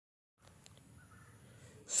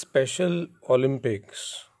Special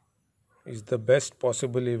Olympics is the best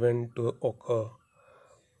possible event to occur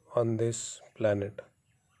on this planet.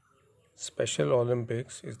 Special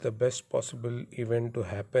Olympics is the best possible event to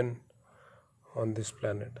happen on this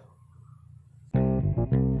planet.